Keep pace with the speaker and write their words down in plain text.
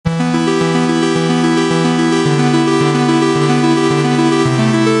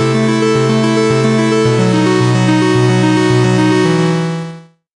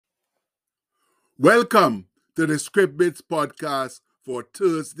Welcome to the Script Bits podcast for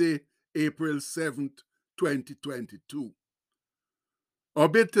Thursday, April 7th, 2022. Our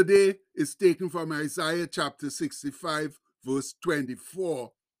bit today is taken from Isaiah chapter 65, verse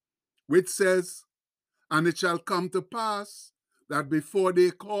 24, which says, "And it shall come to pass that before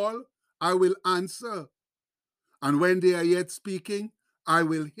they call, I will answer, and when they are yet speaking, I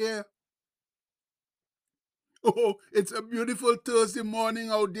will hear." Oh, it's a beautiful Thursday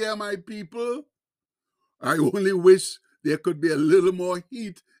morning out there, my people. I only wish there could be a little more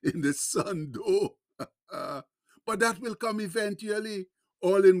heat in the sun, though. But that will come eventually,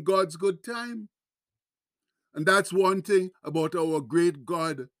 all in God's good time. And that's one thing about our great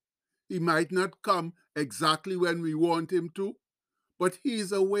God. He might not come exactly when we want him to, but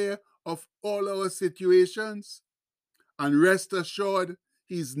he's aware of all our situations. And rest assured,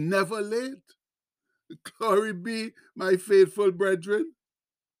 he's never late. Glory be, my faithful brethren.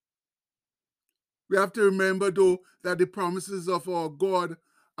 We have to remember, though, that the promises of our God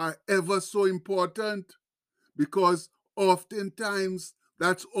are ever so important, because oftentimes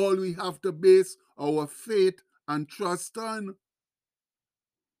that's all we have to base our faith and trust on.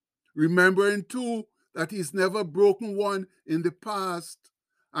 Remembering, too, that he's never broken one in the past,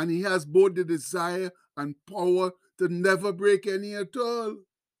 and he has both the desire and power to never break any at all.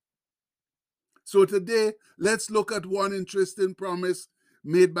 So today, let's look at one interesting promise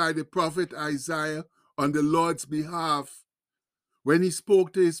made by the prophet Isaiah on the Lord's behalf when he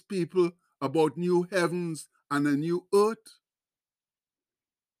spoke to his people about new heavens and a new earth.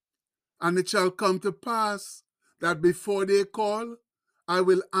 "And it shall come to pass that before they call, I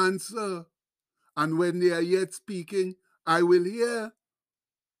will answer, and when they are yet speaking, I will hear."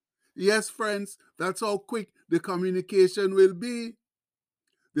 Yes, friends, that's how quick the communication will be.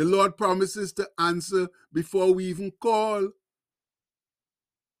 The Lord promises to answer before we even call,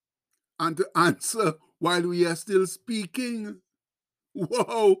 and to answer while we are still speaking.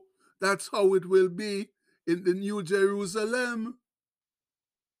 Whoa, that's how it will be in the New Jerusalem.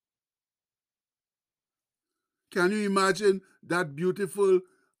 Can you imagine that beautiful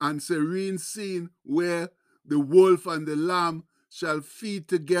and serene scene where the wolf and the lamb shall feed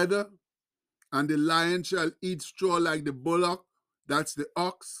together, and the lion shall eat straw like the bullock, that's the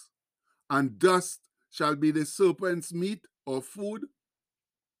ox, and dust shall be the serpent's meat or food?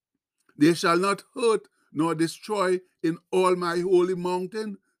 "They shall not hurt nor destroy in all my holy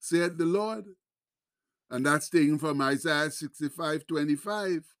mountain, saith the Lord." And that's taken from Isaiah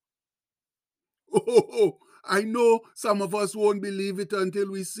 65:25. Oh, I know some of us won't believe it until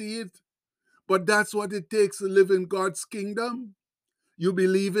we see it, but that's what it takes to live in God's kingdom. You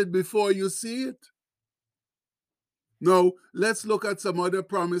believe it before you see it. Now, let's look at some other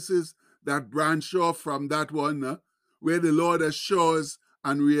promises that branch off from that one, where the Lord assures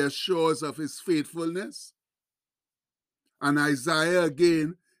and reassures of his faithfulness. And Isaiah,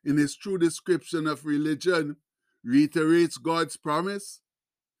 again, in his true description of religion, reiterates God's promise.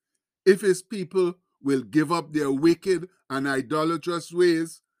 If his people will give up their wicked and idolatrous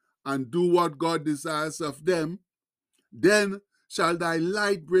ways and do what God desires of them, then shall thy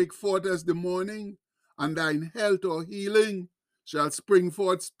light break forth as the morning, and thine health or healing shall spring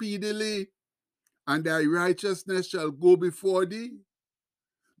forth speedily, and thy righteousness shall go before thee.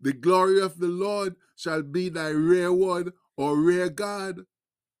 The glory of the Lord shall be thy rearward or rear guard.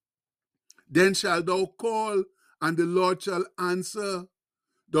 Then shalt thou call, and the Lord shall answer.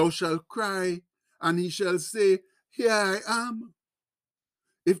 Thou shalt cry, and he shall say, Here I am.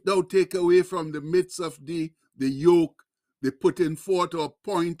 If thou take away from the midst of thee the yoke, the putting forth or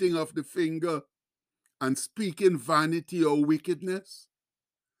pointing of the finger, and speaking vanity or wickedness,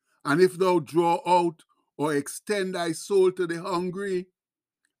 and if thou draw out or extend thy soul to the hungry,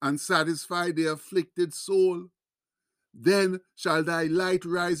 and satisfy the afflicted soul, then shall thy light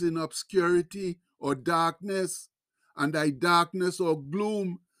rise in obscurity or darkness, and thy darkness or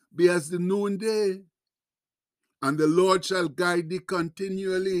gloom be as the noonday. And the Lord shall guide thee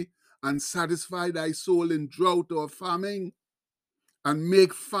continually, and satisfy thy soul in drought or famine, and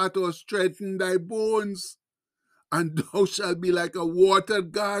make fat or strengthen thy bones. And thou shalt be like a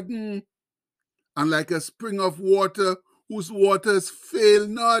watered garden, and like a spring of water, whose waters fail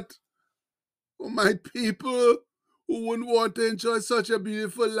not. Oh, my people, who wouldn't want to enjoy such a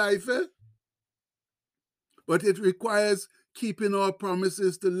beautiful life, eh? But it requires keeping our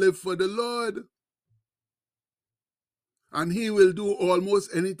promises to live for the Lord. And he will do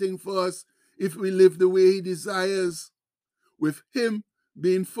almost anything for us if we live the way he desires, with him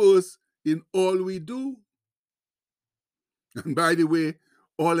being first in all we do. And by the way,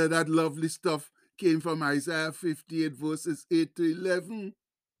 all of that lovely stuff came from Isaiah 58 verses 8 to 11.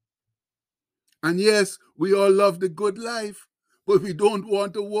 And yes, we all love the good life, but we don't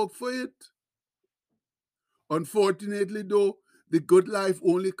want to work for it. Unfortunately, though, the good life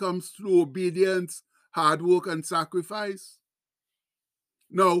only comes through obedience, hard work, and sacrifice.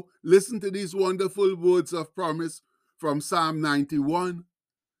 Now, listen to these wonderful words of promise from Psalm 91,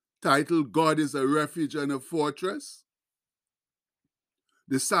 titled God is a Refuge and a Fortress.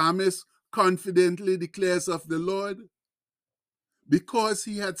 The psalmist confidently declares of the Lord, because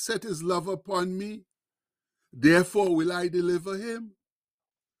he had set his love upon me, therefore will I deliver him.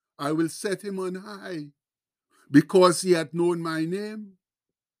 I will set him on high, because he hath known my name.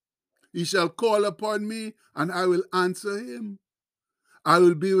 He shall call upon me, and I will answer him. I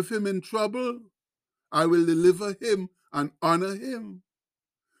will be with him in trouble. I will deliver him and honor him.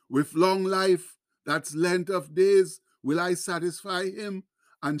 With long life, that's length of days, will I satisfy him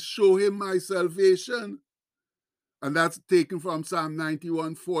and show him my salvation. And that's taken from Psalm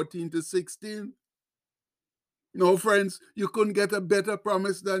 91, 14 to 16. No, friends, you couldn't get a better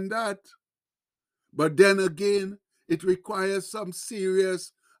promise than that. But then again, it requires some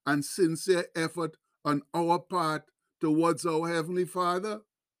serious and sincere effort on our part towards our Heavenly Father.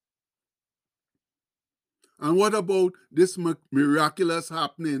 And what about this miraculous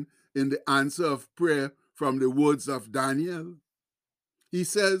happening in the answer of prayer from the words of Daniel? He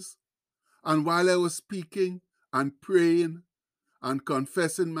says, and while I was speaking and praying and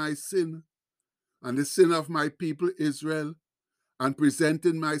confessing my sin and the sin of my people Israel, and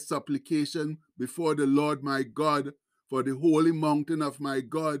presenting my supplication before the Lord my God for the holy mountain of my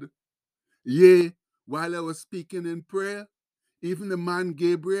God, yea, while I was speaking in prayer, even the man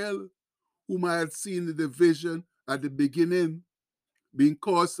Gabriel, whom I had seen in the vision at the beginning, being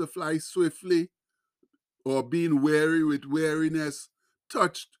caused to fly swiftly, or being weary with weariness,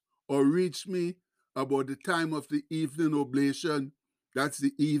 touched or reached me about the time of the evening oblation, that's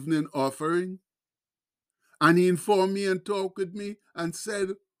the evening offering. And he informed me and talked with me and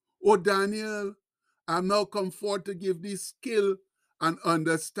said, O Daniel, I'm now come forth to give thee skill and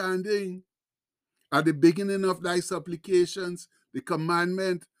understanding. At the beginning of thy supplications, the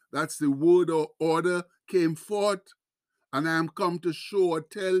commandment, that's the word or order, came forth, and I am come to show or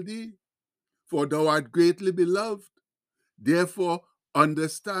tell thee, for thou art greatly beloved. Therefore,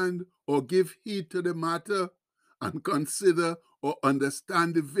 understand or give heed to the matter, and consider or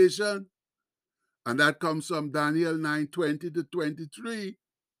understand the vision. And that comes from Daniel 9:20 to 23.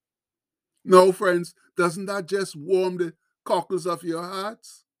 Now, friends, doesn't that just warm the cockles of your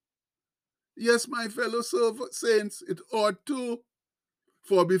hearts? Yes, my fellow saints, it ought to.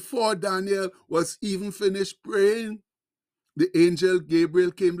 For before Daniel was even finished praying, the angel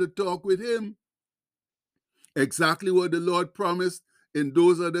Gabriel came to talk with him. Exactly what the Lord promised in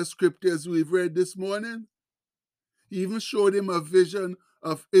those other scriptures we've read this morning. He even showed him a vision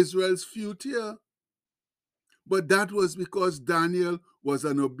of Israel's future. But that was because Daniel was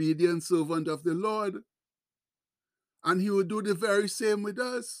an obedient servant of the Lord. And he would do the very same with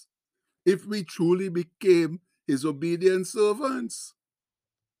us if we truly became his obedient servants.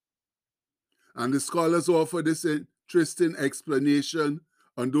 And the scholars offer this interesting explanation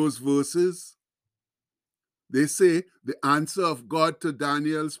on those verses. They say the answer of God to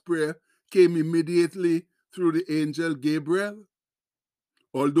Daniel's prayer came immediately through the angel Gabriel.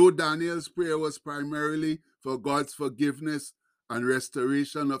 Although Daniel's prayer was primarily for God's forgiveness and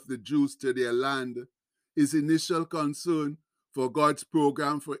restoration of the Jews to their land, his initial concern for God's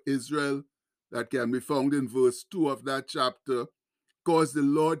program for Israel, that can be found in verse 2 of that chapter, caused the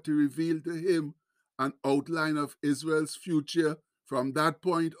Lord to reveal to him an outline of Israel's future from that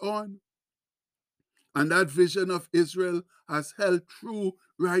point on. And that vision of Israel has held true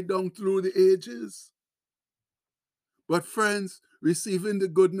right down through the ages. But friends, receiving the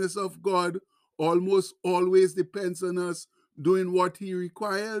goodness of God almost always depends on us doing what he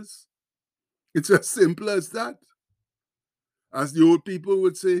requires. It's as simple as that. As the old people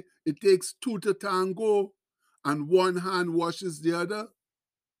would say, it takes two to tango, and one hand washes the other.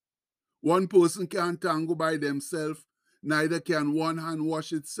 One person can't tango by themselves, neither can one hand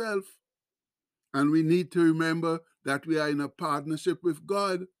wash itself. And we need to remember that we are in a partnership with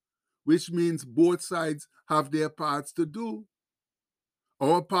God, which means both sides have their parts to do.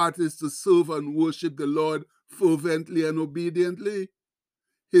 Our part is to serve and worship the Lord fervently and obediently.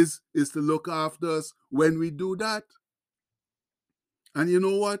 His is to look after us when we do that. And you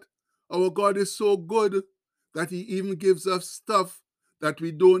know what? Our God is so good that he even gives us stuff that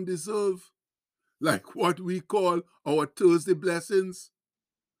we don't deserve, like what we call our Thursday blessings.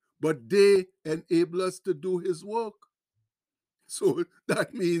 But they enable us to do his work. So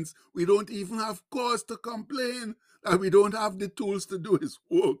that means we don't even have cause to complain that we don't have the tools to do his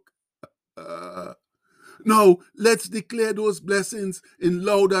work. Now, let's declare those blessings in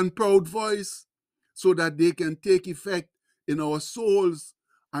loud and proud voice so that they can take effect in our souls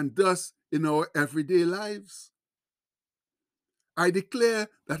and thus in our everyday lives. I declare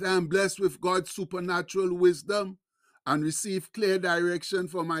that I am blessed with God's supernatural wisdom and receive clear direction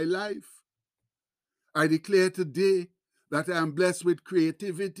for my life. I declare today that I am blessed with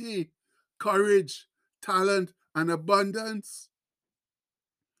creativity, courage, talent, and abundance.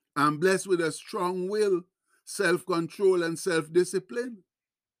 I'm blessed with a strong will, self-control, and self-discipline.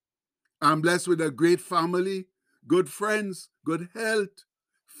 I'm blessed with a great family, good friends, good health,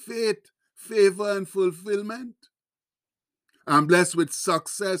 faith, favor, and fulfillment. I'm blessed with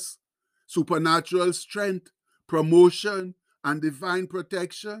success, supernatural strength, promotion, and divine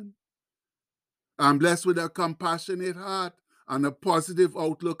protection. I'm blessed with a compassionate heart and a positive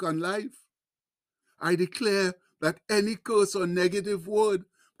outlook on life. I declare that any curse or negative word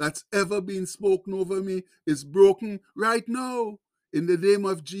that's ever been spoken over me is broken right now in the name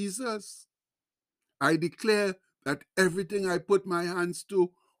of Jesus. I declare that everything I put my hands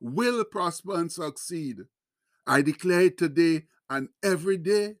to will prosper and succeed. I declare it today and every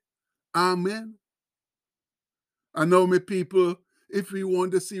day. Amen. And now, my people, if we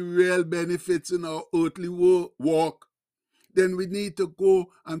want to see real benefits in our earthly walk, then we need to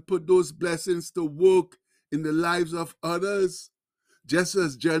go and put those blessings to work in the lives of others, just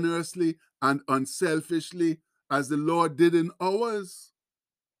as generously and unselfishly as the Lord did in ours.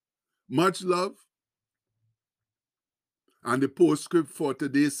 Much love. And the postscript for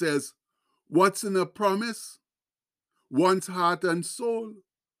today says, what's in a promise? One's heart and soul.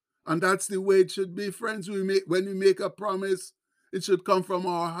 And that's the way it should be, friends. When we make a promise, it should come from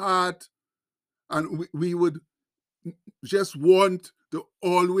our heart. And we would just want to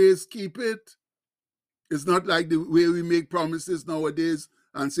always keep it. It's not like the way we make promises nowadays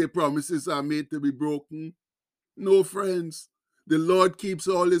and say promises are made to be broken. No, friends. The Lord keeps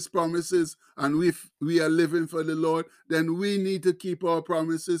all his promises, and if we are living for the Lord, then we need to keep our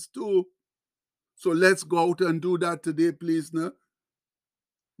promises too. So let's go out and do that today, please. Now,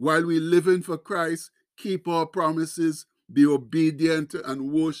 while we're living for Christ, keep our promises, be obedient,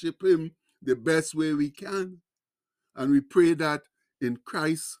 and worship him the best way we can. And we pray that in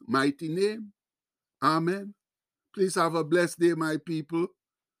Christ's mighty name. Amen. Please have a blessed day, my people.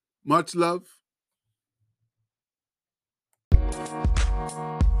 Much love.